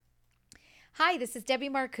Hi, this is Debbie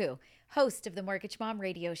Marcoux, host of the Mortgage Mom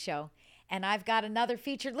Radio Show, and I've got another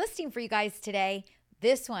featured listing for you guys today.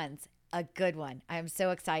 This one's a good one. I'm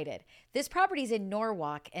so excited. This property's in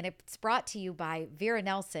Norwalk, and it's brought to you by Vera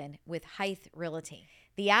Nelson with Hythe Realty.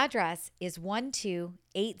 The address is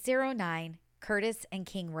 12809 Curtis and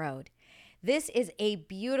King Road. This is a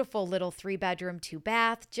beautiful little 3-bedroom,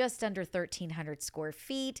 2-bath, just under 1,300 square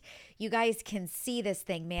feet. You guys can see this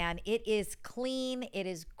thing, man. It is clean. It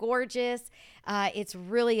is gorgeous. It's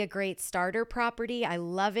really a great starter property. I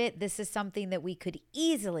love it. This is something that we could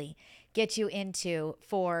easily get you into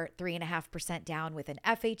for 3.5% down with an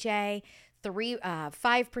FHA,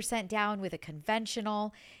 5% down with a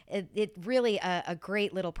conventional. It really a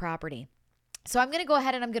great little property. So I'm going to go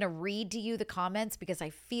ahead and I'm going to read to you the comments because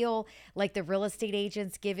I feel like the real estate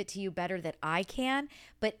agents give it to you better than I can.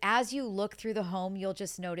 But as you look through the home, you'll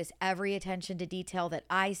just notice every attention to detail that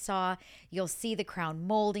I saw. You'll see the crown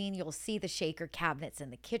molding. You'll see the shaker cabinets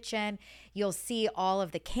in the kitchen. You'll see all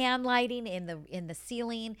of the can lighting in the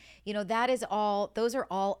ceiling. You know, those are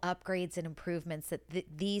all upgrades and improvements that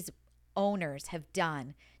these owners have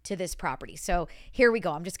done to this property. So here we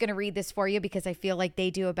go. I'm just going to read this for you because I feel like they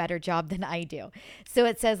do a better job than I do. So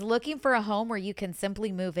it says, looking for a home where you can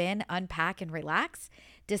simply move in, unpack, and relax?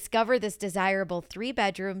 Discover this desirable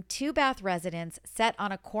 3-bedroom, 2-bath residence set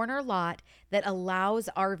on a corner lot that allows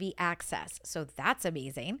RV access. So that's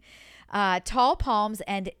amazing. Tall palms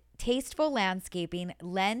and tasteful landscaping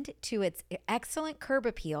lend to its excellent curb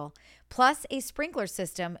appeal, plus a sprinkler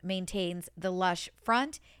system maintains the lush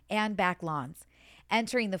front and back lawns.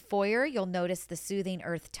 Entering the foyer, you'll notice the soothing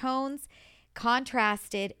earth tones,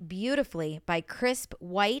 contrasted beautifully by crisp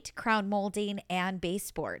white crown molding and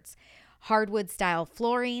baseboards. Hardwood-style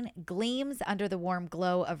flooring gleams under the warm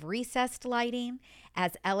glow of recessed lighting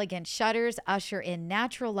as elegant shutters usher in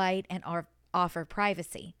natural light and offer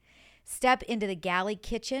privacy. Step into the galley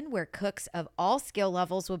kitchen where cooks of all skill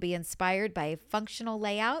levels will be inspired by a functional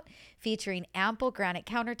layout featuring ample granite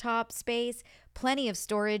countertop space, plenty of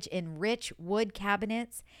storage in rich wood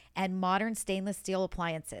cabinets, and modern stainless steel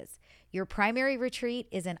appliances. Your primary retreat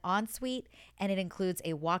is an ensuite, and it includes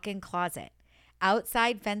a walk-in closet.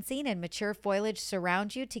 Outside fencing and mature foliage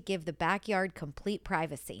surround you to give the backyard complete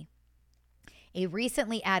privacy. A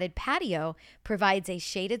recently added patio provides a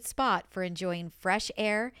shaded spot for enjoying fresh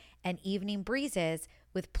air and evening breezes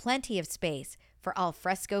with plenty of space for al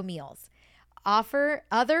fresco meals. Other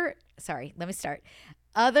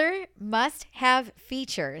must-have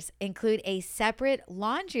features include a separate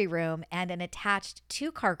laundry room and an attached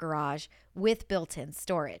 2-car garage with built-in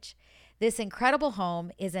storage. This incredible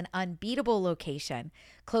home is an unbeatable location,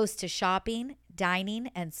 close to shopping,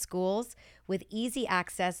 dining, and schools, with easy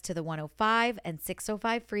access to the 105 and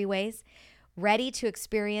 605 freeways, ready to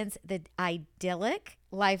experience the idyllic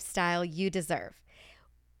lifestyle you deserve.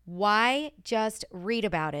 Why just read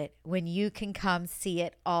about it when you can come see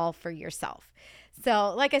it all for yourself?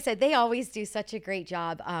 So, like I said, they always do such a great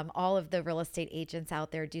job. All of the real estate agents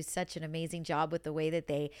out there do such an amazing job with the way that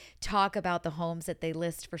they talk about the homes that they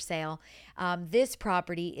list for sale. This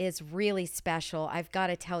property is really special. I've got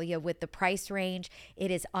to tell you, with the price range,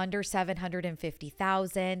 it is under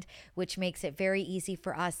 $750,000, which makes it very easy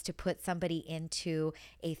for us to put somebody into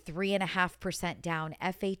a 3.5% down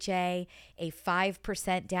FHA, a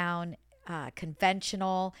 5% down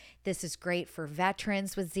conventional. This is great for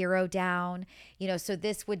veterans with 0 down. So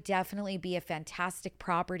this would definitely be a fantastic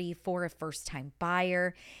property for a first-time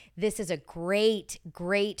buyer. This is a great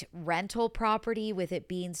rental property with it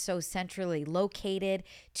being so centrally located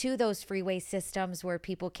to those freeway systems where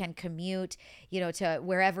people can commute, to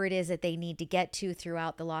wherever it is that they need to get to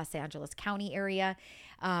throughout the Los Angeles County area.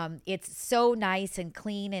 It's so nice and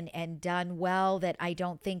clean and done well that I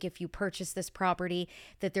don't think if you purchase this property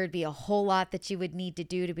that there'd be a whole lot that you would need to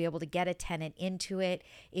do to be able to get a tenant into it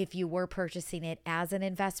if you were purchasing it as an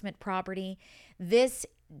investment property. This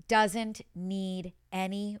doesn't need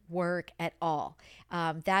any work at all.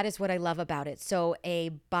 That is what I love about it. So a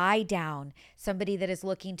buy down, somebody that is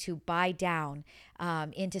looking to buy down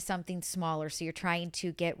into something smaller. So you're trying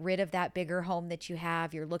to get rid of that bigger home that you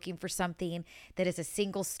have. You're looking for something that is a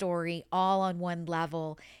single story, all on one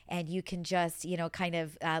level, and you can just, kind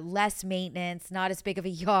of less maintenance, not as big of a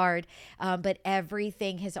yard, but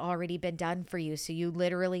everything has already been done for you. So you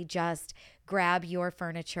literally just grab your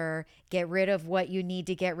furniture, get rid of what you need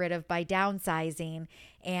to get rid of by downsizing,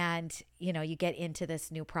 and you get into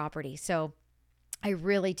this new property. So I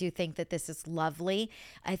really do think that this is lovely.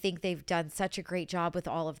 I think they've done such a great job with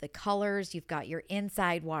all of the colors. You've got your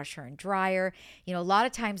inside washer and dryer. A lot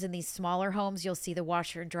of times in these smaller homes, you'll see the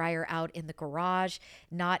washer and dryer out in the garage,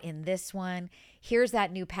 not in this one. Here's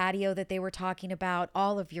that new patio that they were talking about,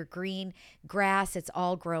 all of your green grass. It's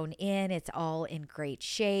all grown in. It's all in great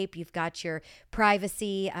shape. You've got your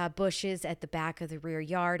privacy bushes at the back of the rear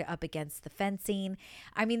yard up against the fencing.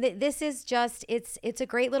 I mean, this is just, it's a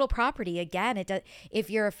great little property. Again, if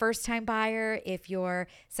you're a first-time buyer, if you're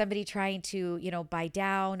somebody trying to, buy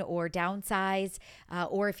down or downsize,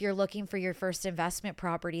 or if you're looking for your first investment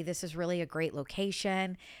property, this is really a great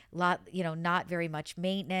location. Not very much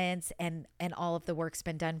maintenance, and all of the work's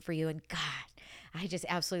been done for you. And God, I just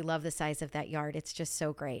absolutely love the size of that yard. It's just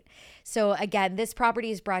so great. So again, this property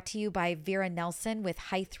is brought to you by Vera Nelson with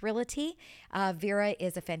Hythe Realty. Vera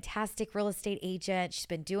is a fantastic real estate agent. She's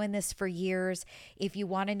been doing this for years. If you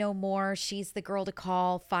want to know more, she's the girl to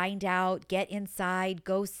call. Find out, get inside,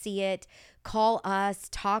 go see it. Call us,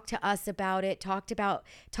 talk to us about it, talk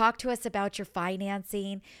to us about your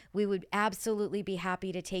financing. We would absolutely be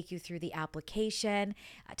happy to take you through the application,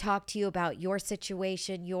 talk to you about your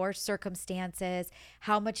situation, your circumstances,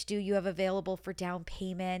 how much do you have available for down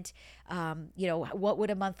payment, what would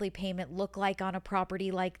a monthly payment look like on a property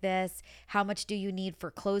like this, how much do you need for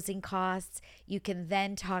closing costs. You can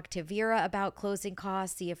then talk to Vera about closing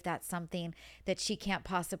costs, see if that's something that she can't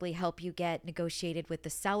possibly help you get negotiated with the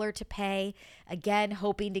seller to pay. Again,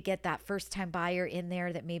 hoping to get that first-time buyer in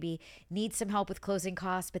there that maybe needs some help with closing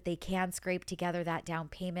costs, but they can scrape together that down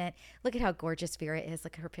payment. Look at how gorgeous Vera is.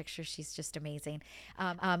 Look at her picture. She's just amazing.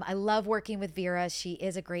 I love working with Vera. She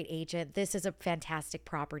is a great agent. This is a fantastic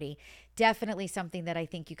property. Definitely something that I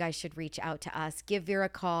think you guys should reach out to us. Give Vera a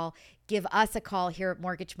call. Give us a call here at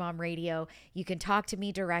Mortgage Mom Radio. You can talk to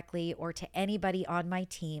me directly or to anybody on my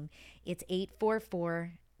team. It's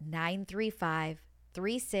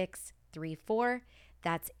 844-935-3634.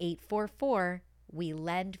 That's 844 We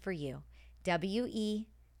Lend for You. WELEND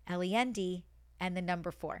and the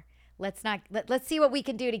number 4. Let's see what we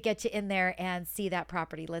can do to get you in there and see that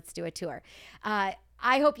property. Let's do a tour.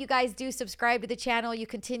 I hope you guys do subscribe to the channel. You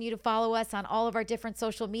continue to follow us on all of our different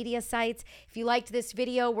social media sites. If you liked this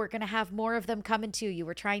video, we're going to have more of them coming to you.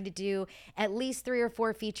 We're trying to do at least 3 or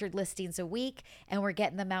 4 featured listings a week, and we're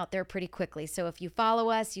getting them out there pretty quickly. So if you follow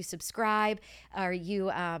us, you subscribe, or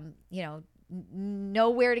you, know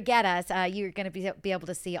where to get us, you're going to be able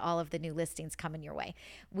to see all of the new listings coming your way.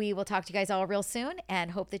 We will talk to you guys all real soon and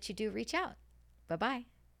hope that you do reach out. Bye-bye.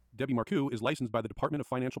 Debbie Marcoux is licensed by the Department of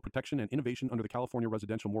Financial Protection and Innovation under the California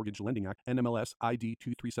Residential Mortgage Lending Act, NMLS ID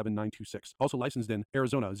 237926. Also licensed in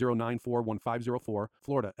Arizona 0941504,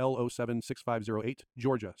 Florida L076508,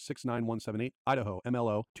 Georgia 69178, Idaho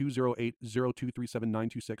MLO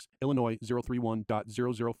 208023796, Illinois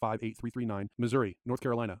 031.0058339, Missouri, North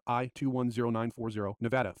Carolina I210940,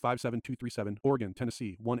 Nevada 57237, Oregon,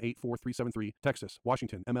 Tennessee 184373, Texas,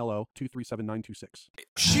 Washington MLO 237926.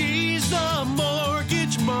 She's a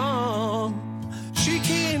mortgage mom. She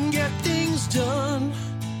can get things done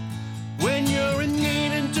when you're in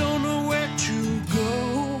need and don't know where to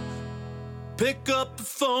go. Pick up the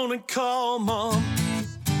phone and call Mom.